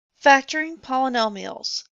Factoring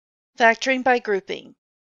polynomials. Factoring by grouping.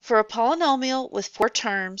 For a polynomial with 4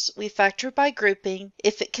 terms, we factor by grouping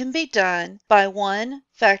if it can be done by 1.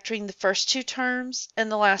 Factoring the first 2 terms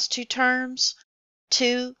and the last 2 terms,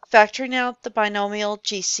 2. Factoring out the binomial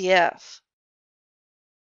GCF.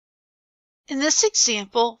 In this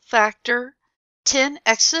example, factor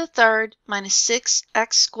 10x to the third minus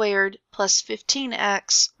 6x squared plus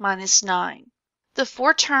 15x minus 9. The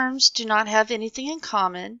 4 terms do not have anything in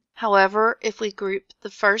common. However, if we group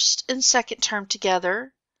the first and second term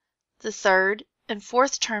together, the third and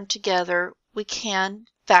fourth term together, we can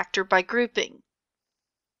factor by grouping.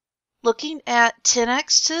 Looking at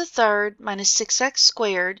 10x to the third minus 6x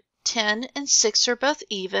squared, 10 and 6 are both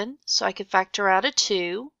even, so I can factor out a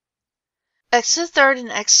 2. X to the third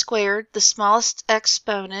and x squared, the smallest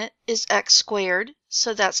exponent is x squared,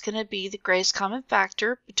 so that's going to be the greatest common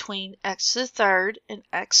factor between x to the third and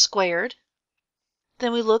x squared.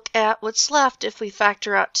 Then we look at what's left if we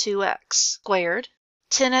factor out 2x squared.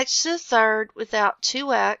 10x to the third without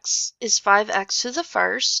 2x is 5x to the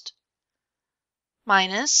first,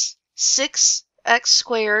 minus 6x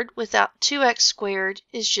squared without 2x squared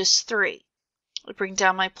is just 3. I bring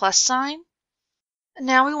down my plus sign.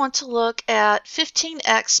 Now we want to look at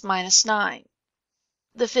 15x minus 9.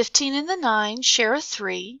 The 15 and the 9 share a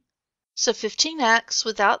 3, so 15x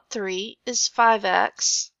without 3 is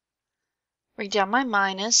 5x. Bring down my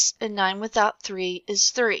minus, and 9 without 3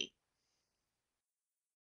 is 3.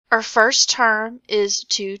 Our first term is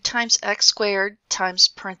 2 times x squared times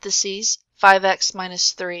parentheses 5x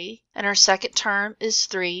minus 3, and our second term is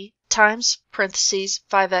 3 times parentheses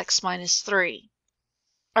 5x minus 3.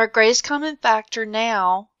 Our greatest common factor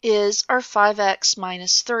now is our 5x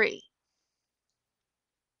minus 3.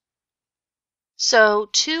 So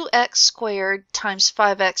 2x squared times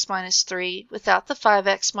 5x minus 3 without the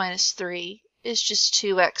 5x minus 3 is just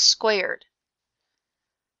 2x squared.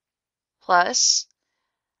 Plus,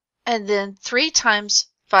 and then 3 times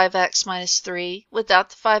 5x minus 3 without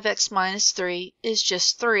the 5x minus 3 is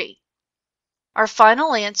just 3. Our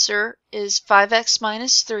final answer is 5x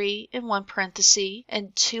minus 3 in one parenthesis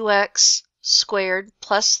and 2x squared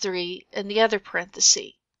plus 3 in the other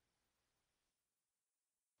parenthesis.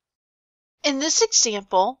 In this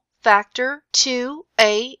example, factor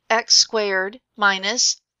 2ax squared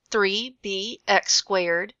minus 3bx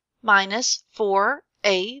squared minus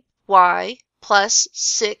 4ay plus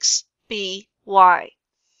 6by.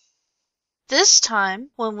 This time,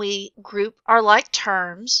 when we group our like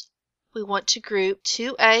terms, we want to group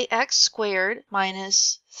 2ax squared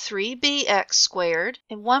minus 3bx squared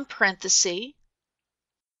in one parenthesis.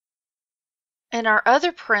 In our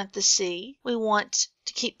other parenthesis, we want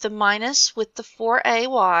to keep the minus with the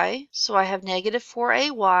 4ay, so I have negative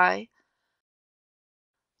 4ay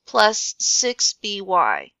plus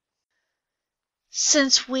 6by.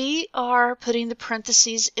 Since we are putting the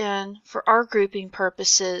parentheses in for our grouping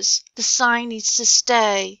purposes, the sign needs to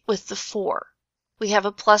stay with the 4. We have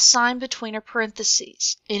a plus sign between our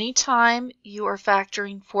parentheses. Anytime you are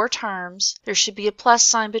factoring 4 terms, there should be a plus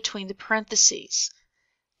sign between the parentheses.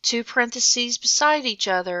 2 parentheses beside each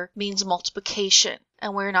other means multiplication,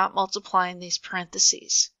 and we're not multiplying these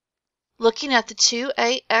parentheses. Looking at the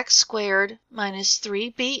 2ax squared minus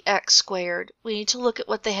 3bx squared, we need to look at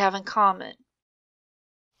what they have in common.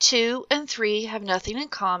 2 and 3 have nothing in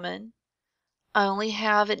common. I only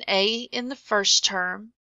have an a in the first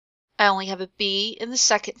term. I only have a b in the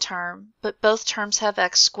second term, but both terms have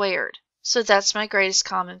x squared, so that's my greatest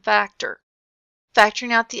common factor.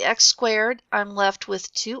 Factoring out the x squared, I'm left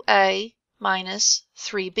with 2a minus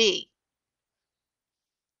 3b.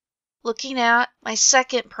 Looking at my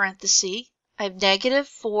second parenthesis, I have negative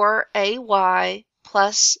 4ay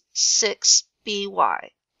plus 6by.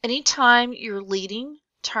 Anytime your leading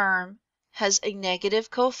term has a negative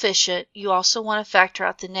coefficient, you also want to factor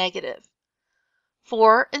out the negative.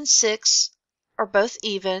 4 and 6 are both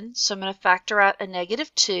even, so I'm going to factor out a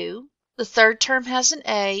negative 2. The third term has an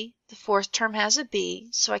a, the fourth term has a b,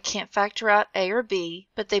 so I can't factor out a or b,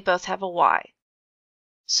 but they both have a y.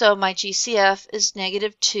 So my GCF is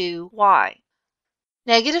negative 2y.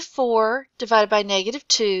 Negative 4 divided by negative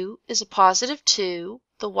 2 is a positive 2.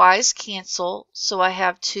 The y's cancel, so I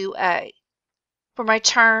have 2a. For my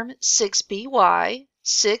term 6by,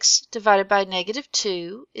 6 divided by negative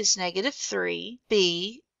 2 is negative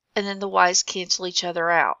 3b, and then the y's cancel each other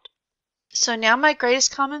out. So now my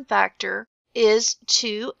greatest common factor is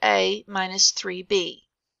 2a minus 3b.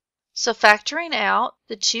 So factoring out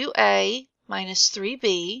the 2a minus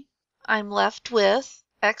 3b, I'm left with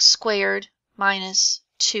x squared minus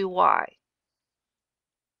 2y.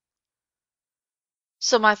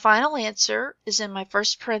 So my final answer is in my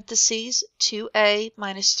first parentheses 2a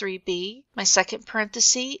minus 3b, my second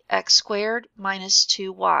parenthesis x squared minus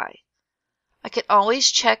 2y. I can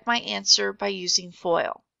always check my answer by using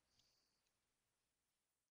FOIL.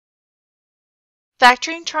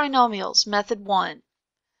 Factoring trinomials, Method 1.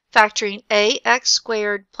 Factoring ax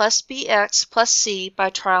squared plus bx plus c by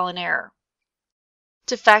trial and error.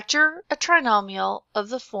 To factor a trinomial of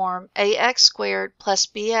the form ax squared plus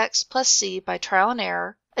bx plus c by trial and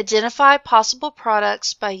error, identify possible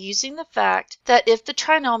products by using the fact that if the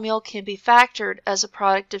trinomial can be factored as a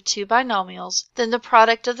product of two binomials, then the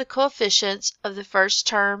product of the coefficients of the first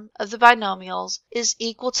term of the binomials is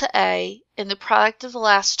equal to a, and the product of the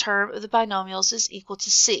last term of the binomials is equal to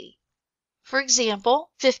c. For example,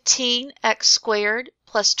 15x squared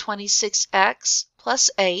plus 26x plus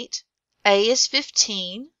 8. A is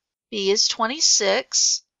 15, B is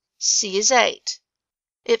 26, C is 8.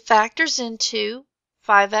 It factors into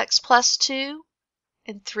 5x plus 2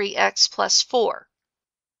 and 3x plus 4.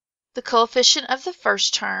 The coefficient of the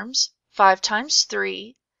first terms, 5 times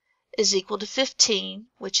 3, is equal to 15,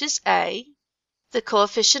 which is A. The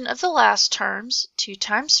coefficient of the last terms, 2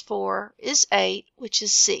 times 4, is 8, which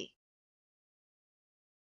is C.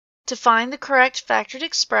 To find the correct factored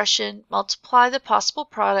expression, multiply the possible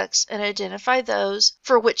products and identify those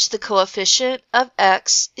for which the coefficient of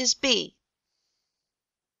x is b.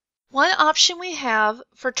 One option we have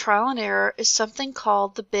for trial and error is something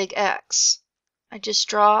called the big X. I just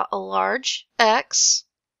draw a large X.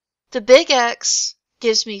 The big X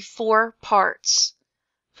gives me 4 parts.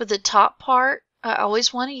 For the top part, I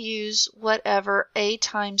always want to use whatever a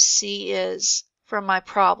times c is from my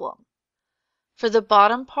problem. For the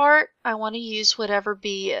bottom part, I want to use whatever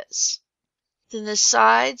b is. Then the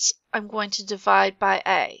sides, I'm going to divide by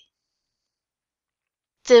a.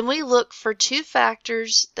 Then we look for two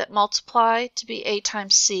factors that multiply to be a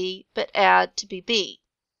times c, but add to be b.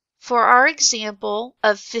 For our example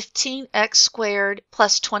of 15x squared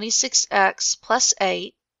plus 26x plus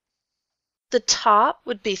 8, the top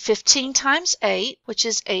would be 15 times 8, which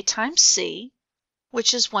is a times c,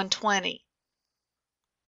 which is 120.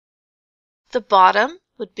 The bottom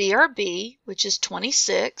would be our b, which is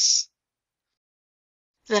 26.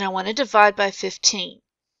 Then I want to divide by 15.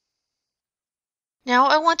 Now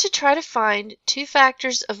I want to try to find two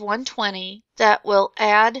factors of 120 that will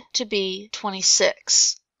add to be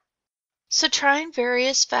 26. So trying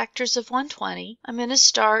various factors of 120, I'm going to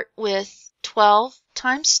start with 12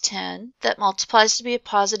 times 10, that multiplies to be a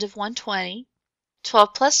positive 120.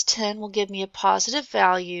 12 plus 10 will give me a positive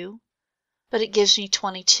value, but it gives me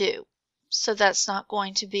 22. So that's not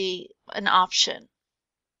going to be an option.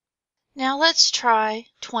 Now let's try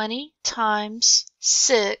 20 times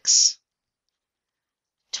 6.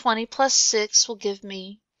 20 plus 6 will give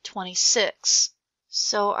me 26.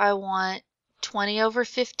 So I want 20 over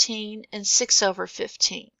 15 and 6 over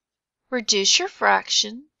 15. Reduce your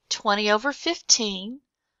fraction. 20 over 15.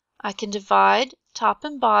 I can divide top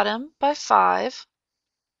and bottom by 5,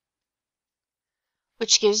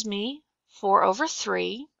 which gives me 4 over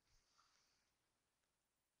 3.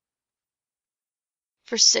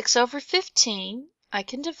 For 6 over 15, I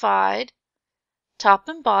can divide top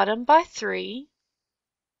and bottom by 3,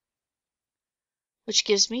 which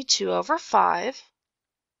gives me 2 over 5.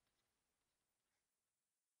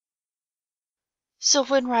 So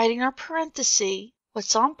when writing our parenthesis,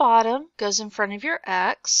 what's on bottom goes in front of your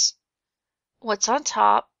x, what's on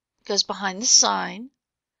top goes behind the sign.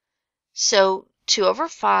 So 2 over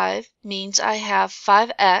 5 means I have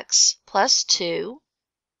 5x plus 2.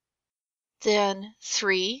 Then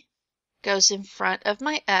 3 goes in front of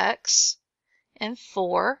my x, and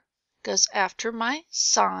 4 goes after my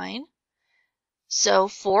sign. So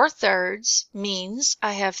 4/3 means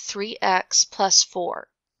I have 3x plus 4.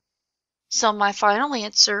 So my final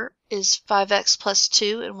answer is 5x plus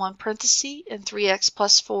 2 in one parenthesis and 3x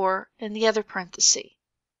plus 4 in the other parenthesis.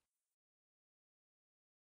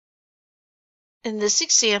 In this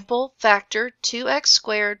example, factor 2x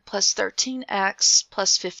squared plus 13x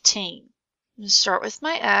plus 15. I'm going to start with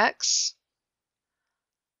my x.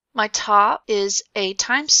 My top is a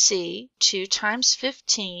times c, 2 times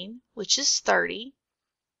 15, which is 30.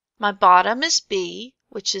 My bottom is b,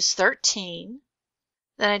 which is 13.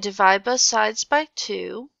 Then I divide both sides by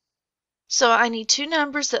 2. So I need two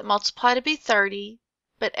numbers that multiply to be 30,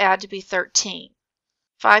 but add to be 13.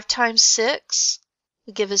 5 times 6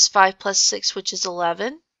 will give us 5 plus 6, which is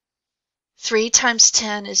 11. 3 times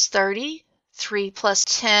 10 is 30. 3 plus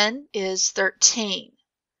 10 is 13.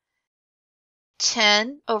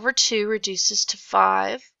 10 over 2 reduces to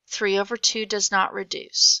 5. 3 over 2 does not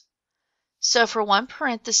reduce. So for one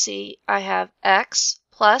parenthesis, I have x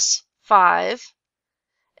plus 5,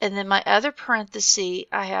 and then my other parenthesis,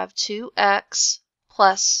 I have 2x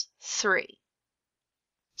plus 3.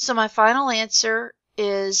 So my final answer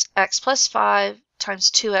is x plus 5 times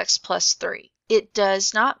 2x plus 3. It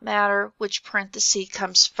does not matter which parenthesis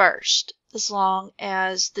comes first, as long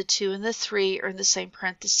as the 2 and the 3 are in the same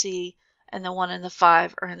parenthesis and the 1 and the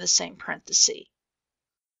 5 are in the same parenthesis.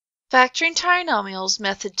 Factoring trinomials,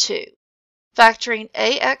 method 2. Factoring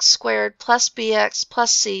ax squared plus bx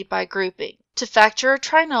plus c by grouping. To factor a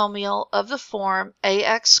trinomial of the form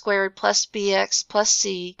ax squared plus bx plus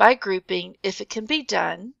c by grouping, if it can be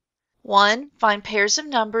done: 1. Find pairs of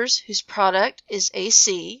numbers whose product is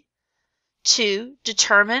AC. 2.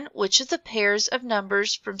 Determine which of the pairs of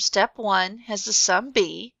numbers from step 1 has the sum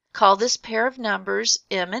b. Call this pair of numbers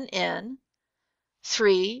m and n.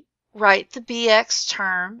 3. Write the bx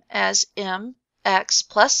term as mx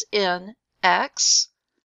plus n x.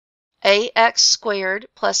 Ax squared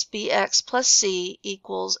plus bx plus c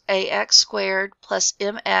equals ax squared plus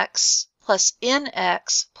mx plus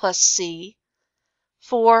nx plus c.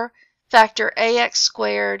 4. Factor ax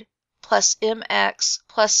squared plus mx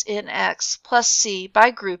plus nx plus c by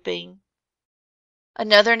grouping.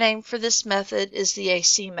 Another name for this method is the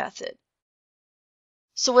AC method.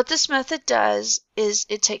 So what this method does is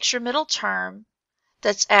it takes your middle term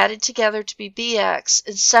that's added together to be bx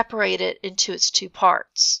and separate it into its two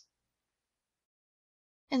parts.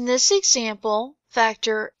 In this example,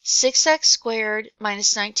 factor 6x squared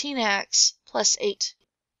minus 19x plus 8.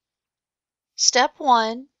 Step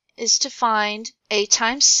 1 is to find a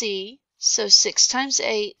times c, so 6 times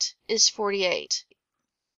 8 is 48.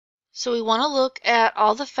 So we want to look at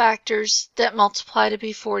all the factors that multiply to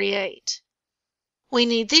be 48. We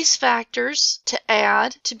need these factors to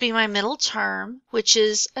add to be my middle term, which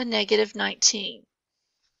is a negative 19.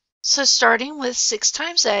 So starting with 6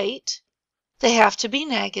 times 8, they have to be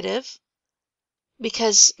negative,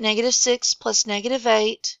 because negative 6 plus negative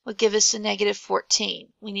 8 would give us a negative 14.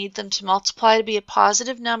 We need them to multiply to be a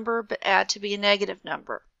positive number, but add to be a negative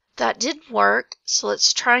number. That didn't work, so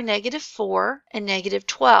let's try negative 4 and negative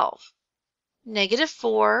 12. Negative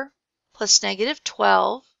 4 plus negative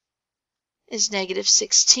 12 is negative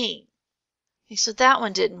 16. Okay, so that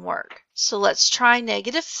one didn't work. So let's try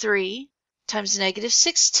negative 3 times negative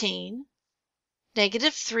 16.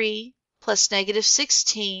 Negative 3 plus negative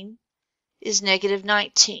 16 is negative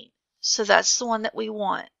 19. So that's the one that we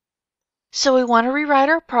want. So we want to rewrite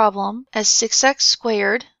our problem as 6x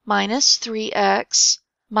squared minus 3x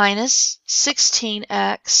minus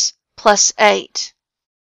 16x plus 8.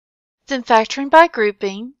 Then factoring by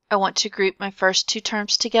grouping, I want to group my first two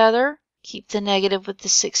terms together, keep the negative with the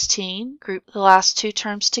 16, group the last two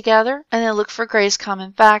terms together, and then look for greatest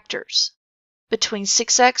common factors. Between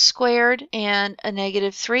 6x squared and a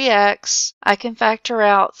negative 3x, I can factor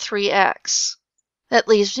out 3x. That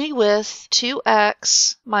leaves me with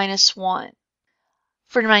 2x minus 1.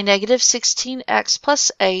 For my negative 16x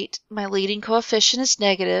plus 8, my leading coefficient is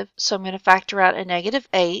negative, so I'm going to factor out a negative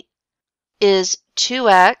 8 is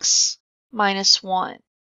 2x minus 1.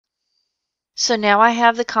 So now I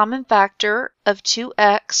have the common factor of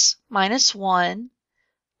 2x minus 1,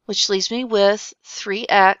 which leaves me with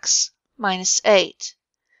 3x minus 8.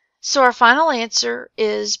 So our final answer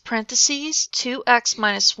is parentheses 2x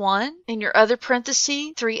minus 1, and your other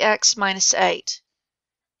parenthesis 3x minus 8.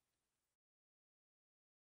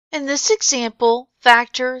 In this example,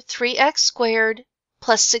 factor 3x squared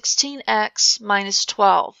plus 16x minus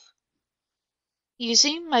 12.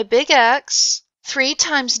 Using my big X, 3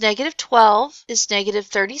 times negative 12 is negative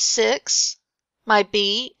 36. My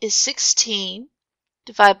b is 16.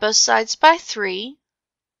 Divide both sides by 3.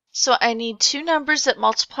 So I need two numbers that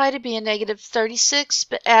multiply to be a negative 36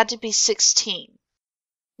 but add to be 16.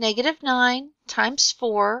 Negative 9 times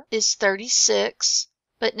 4 is 36,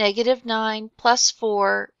 but negative 9 plus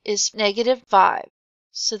 4 is negative 5,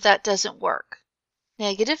 so that doesn't work.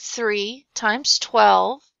 Negative 3 times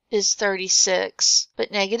 12 is 36,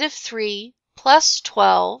 but negative 3 plus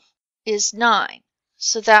 12 is 9,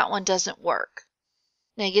 so that one doesn't work.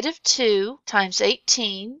 Negative 2 times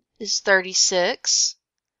 18 is 36.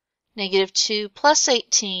 Negative 2 plus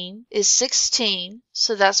 18 is 16,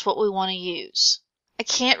 so that's what we want to use. I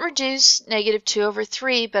can't reduce negative 2 over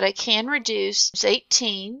 3, but I can reduce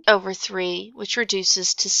 18 over 3, which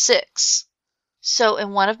reduces to 6. So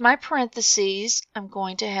in one of my parentheses, I'm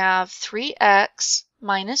going to have 3x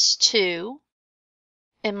minus 2.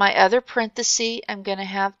 In my other parenthesis, I'm going to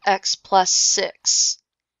have x plus 6.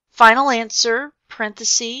 Final answer,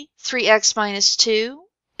 parenthesis, 3x minus 2.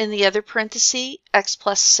 In the other parenthesis, x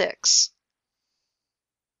plus 6.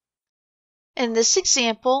 In this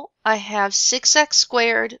example, I have 6x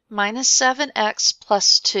squared minus 7x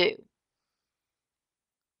plus 2.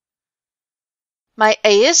 My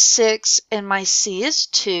a is 6 and my c is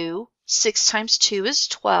 2. 6 times 2 is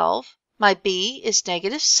 12. My b is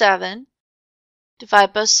negative 7.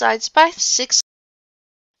 Divide both sides by 6.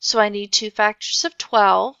 So I need two factors of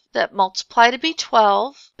 12 that multiply to be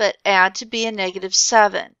 12 but add to be a negative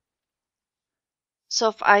 7. So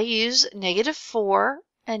if I use negative 4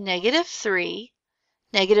 and negative 3,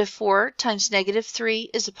 negative 4 times negative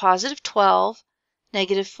 3 is a positive 12.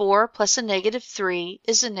 Negative 4 plus a negative 3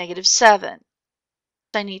 is a negative 7.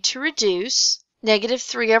 I need to reduce. Negative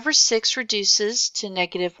 3 over 6 reduces to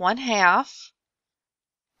negative 1/2.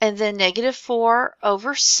 And then negative 4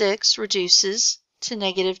 over 6 reduces to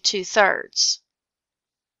negative 2/3.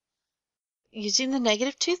 Using the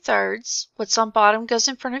negative 2/3, what's on bottom goes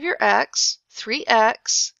in front of your x,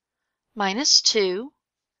 3x minus 2.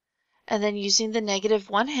 And then using the negative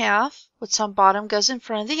 1/2, what's on bottom goes in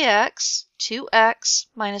front of the x, 2x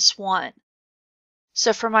minus 1.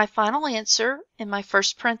 So for my final answer, in my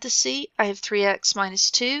first parenthesis, I have 3x minus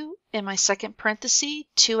 2. In my second parenthesis,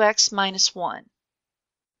 2x minus 1.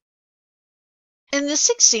 In this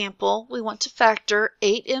example, we want to factor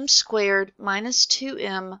 8m squared minus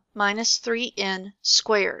 2m minus 3n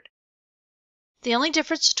squared. The only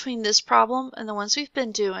difference between this problem and the ones we've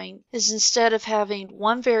been doing is instead of having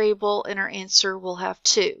one variable in our answer, we'll have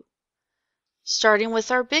two. Starting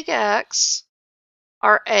with our big X,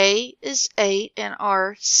 our a is 8 and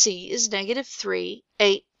our c is negative 3.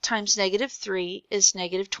 8 times negative 3 is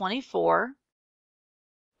negative 24.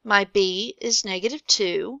 My b is negative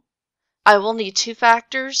 2. I will need two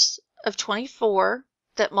factors of 24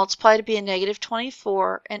 that multiply to be a negative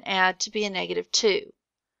 24 and add to be a negative 2.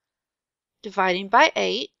 Dividing by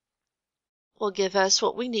 8 will give us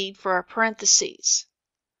what we need for our parentheses.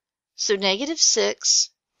 So negative 6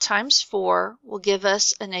 times 4 will give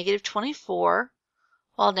us a negative 24,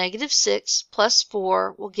 while negative 6 plus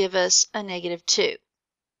 4 will give us a negative 2.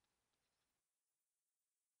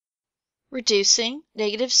 Reducing,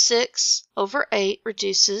 negative 6 over 8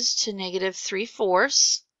 reduces to negative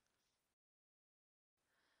 3/4.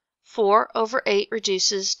 4 over 8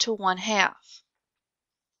 reduces to 1/2.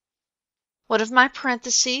 One of my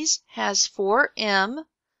parentheses has 4m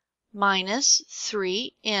minus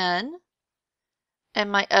 3n,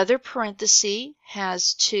 and my other parenthesis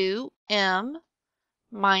has 2m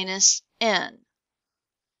minus n.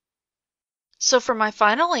 So for my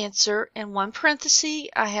final answer, in one parenthesis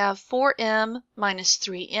I have 4m minus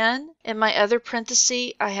 3n, in my other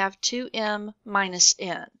parenthesis I have 2m minus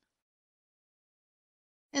n.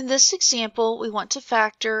 In this example, we want to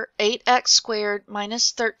factor 8x squared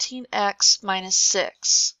minus 13x minus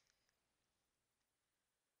 6.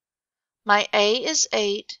 My a is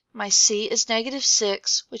 8, my c is negative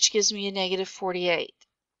 6, which gives me a negative 48.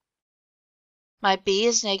 My b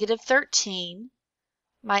is negative 13,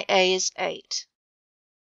 my a is 8.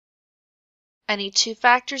 I need two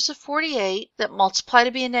factors of 48 that multiply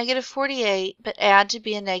to be a negative 48 but add to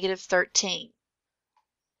be a negative 13.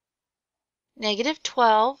 Negative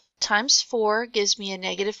 12 times 4 gives me a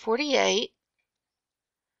negative 48,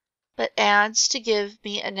 but adds to give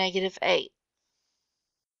me a negative 8.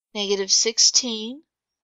 Negative 16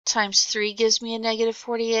 times 3 gives me a negative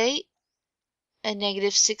 48, and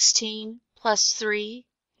negative 16 plus 3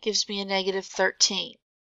 gives me a negative 13.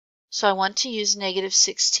 So I want to use negative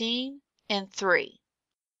 16 and 3.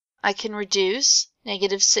 I can reduce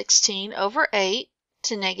negative 16 over 8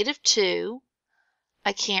 to negative 2.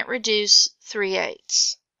 I can't reduce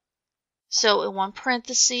 3/8. So in one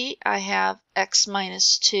parenthesis, I have x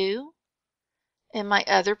minus 2. In my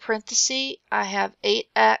other parenthesis, I have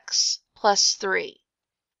 8x plus 3.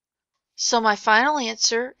 So my final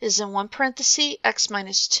answer is in one parenthesis, x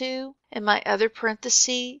minus 2, in my other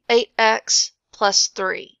parenthesis, 8x plus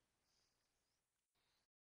 3.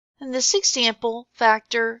 In this example,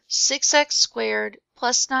 factor 6x squared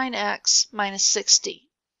plus 9x minus 60.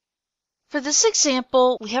 For this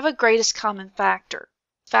example, we have a greatest common factor.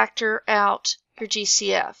 Factor out your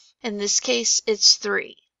GCF. In this case, it's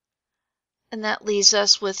 3. And that leaves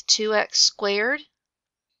us with 2x squared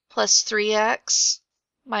plus 3x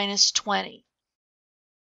minus 20.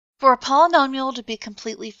 For a polynomial to be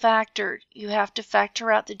completely factored, you have to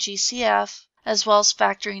factor out the GCF as well as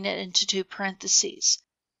factoring it into two parentheses.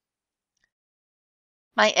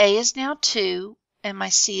 My a is now 2 and my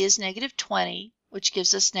c is negative 20, which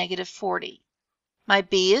gives us negative 40. My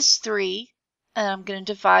b is 3 and I'm going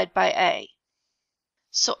to divide by a.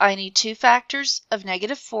 So I need two factors of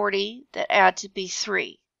negative 40 that add to be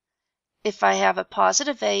 3. If I have a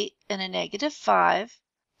positive 8 and a negative 5,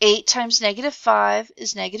 8 times negative 5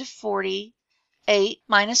 is negative 40. 8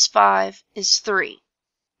 minus 5 is 3.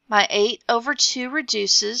 My 8 over 2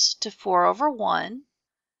 reduces to 4 over 1.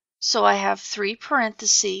 So I have 3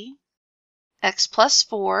 parentheses, x plus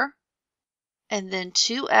 4, and then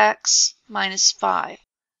 2x minus 5.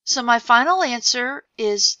 So my final answer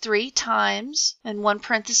is 3 times, in one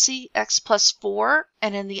parenthesis, x plus 4,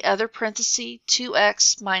 and in the other parenthesis,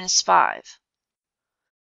 2x minus 5.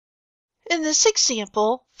 In this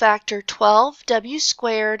example, factor 12w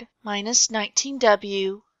squared minus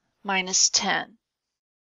 19w minus 10.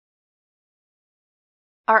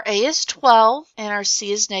 Our a is 12 and our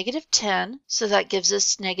c is negative 10, so that gives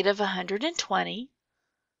us negative 120.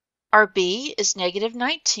 Our b is negative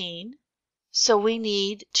 19, so we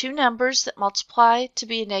need two numbers that multiply to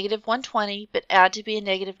be a negative 120 but add to be a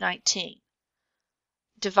negative 19.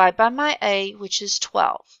 Divide by my a, which is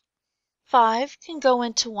 12. 5 can go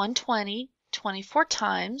into 120 24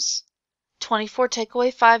 times. 24 take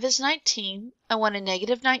away 5 is 19. I want a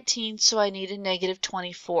negative 19, so I need a negative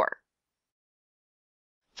 24.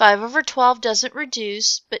 5 over 12 doesn't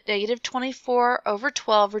reduce, but negative 24 over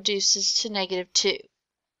 12 reduces to negative 2.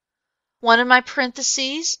 One of my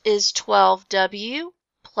parentheses is 12w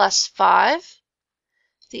plus 5.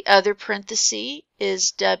 The other parenthesis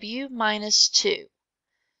is w minus 2.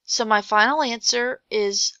 So my final answer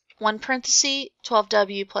is one parenthesis,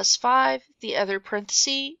 12w plus 5, the other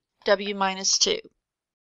parenthesis, w minus 2.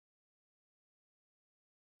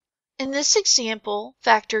 In this example,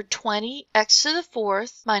 factor 20x to the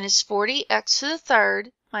fourth minus 40x to the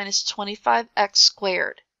third minus 25x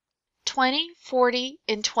squared. 20, 40,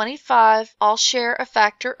 and 25 all share a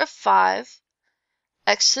factor of 5.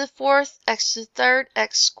 X to the fourth, x to the third,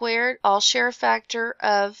 x squared all share a factor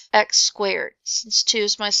of x squared, since 2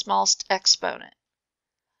 is my smallest exponent.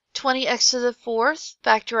 20x to the fourth,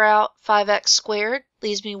 factor out 5x squared,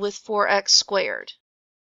 leaves me with 4x squared.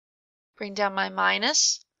 Bring down my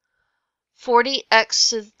minus. 40x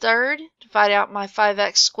to the third, divide out my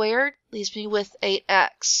 5x squared, leaves me with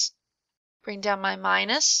 8x. Bring down my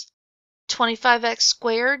minus. 25x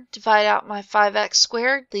squared, divide out my 5x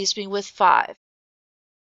squared, leaves me with 5.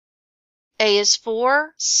 A is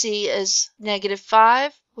 4, C is negative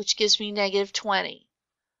 5, which gives me negative 20.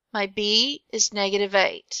 My B is negative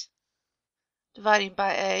 8. Dividing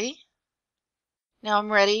by A. Now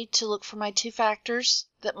I'm ready to look for my two factors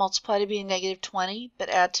that multiply to be a negative 20, but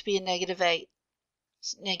add to be a negative 8.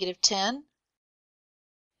 It's negative 10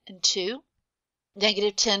 and 2.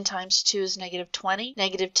 Negative 10 times 2 is negative 20.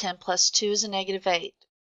 Negative 10 plus 2 is a negative 8.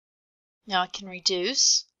 Now I can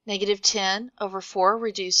reduce. Negative 10 over 4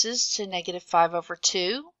 reduces to negative 5 over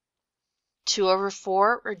 2. 2 over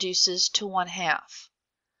 4 reduces to 1/2.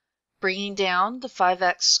 Bringing down the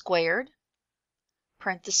 5x squared,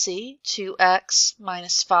 parenthesis 2x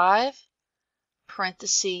minus 5,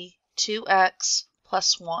 parenthesis 2x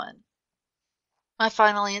plus 1. My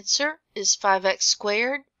final answer is 5x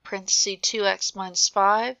squared, parenthesis 2x minus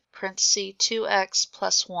 5, parenthesis 2x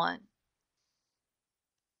plus 1.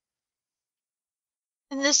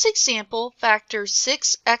 In this example, factor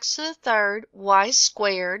 6x to the third y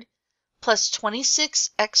squared plus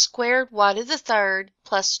 26x squared y to the third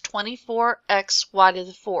plus 24x y to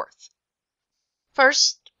the fourth.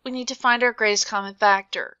 First, we need to find our greatest common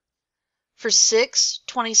factor. For 6,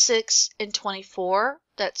 26, and 24,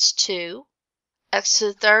 that's 2. X to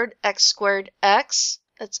the third, x squared, x,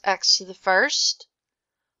 that's x to the first.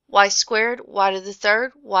 Y squared, y to the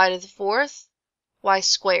third, y to the fourth, y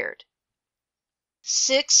squared.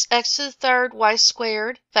 6x to the third y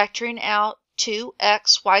squared, factoring out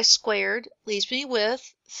 2xy squared, leaves me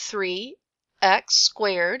with 3x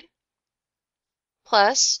squared,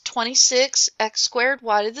 plus 26x squared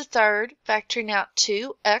y to the third, factoring out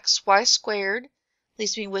 2xy squared,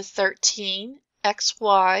 leaves me with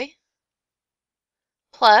 13xy,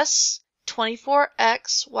 plus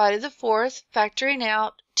 24x y to the fourth, factoring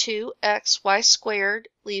out 2xy squared,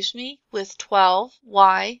 leaves me with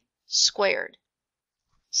 12y squared.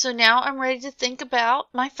 So now I'm ready to think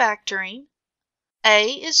about my factoring.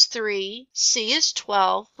 A is 3, C is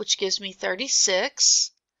 12, which gives me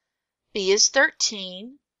 36. B is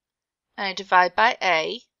 13, and I divide by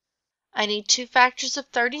A. I need two factors of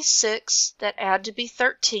 36 that add to be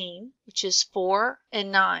 13, which is 4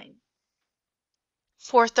 and 9.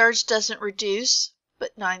 4/3 doesn't reduce,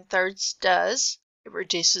 but 9/3 does. It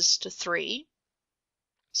reduces to 3.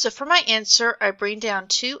 So for my answer, I bring down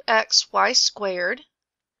 2xy squared.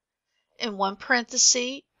 In one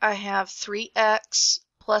parenthesis, I have 3x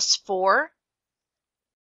plus 4.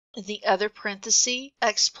 In the other parenthesis,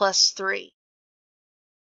 x plus 3.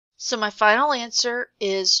 So my final answer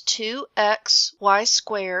is 2xy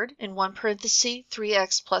squared, in one parenthesis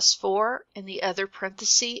 3x plus 4, in the other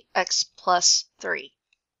parenthesis x plus 3.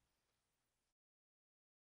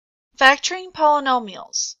 Factoring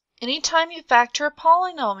polynomials. Anytime you factor a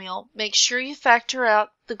polynomial, make sure you factor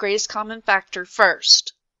out the greatest common factor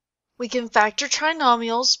first. We can factor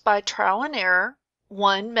trinomials by trial and error.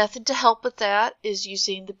 One method to help with that is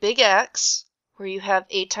using the big X, where you have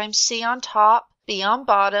a times c on top, b on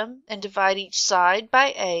bottom, and divide each side by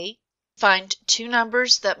a. Find two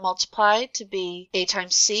numbers that multiply to be a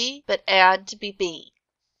times c, but add to be b.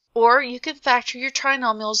 Or you can factor your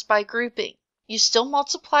trinomials by grouping. You still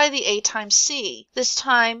multiply the a times c. This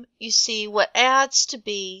time you see what adds to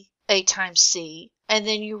be a times c, and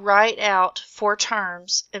then you write out four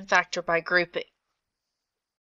terms and factor by grouping.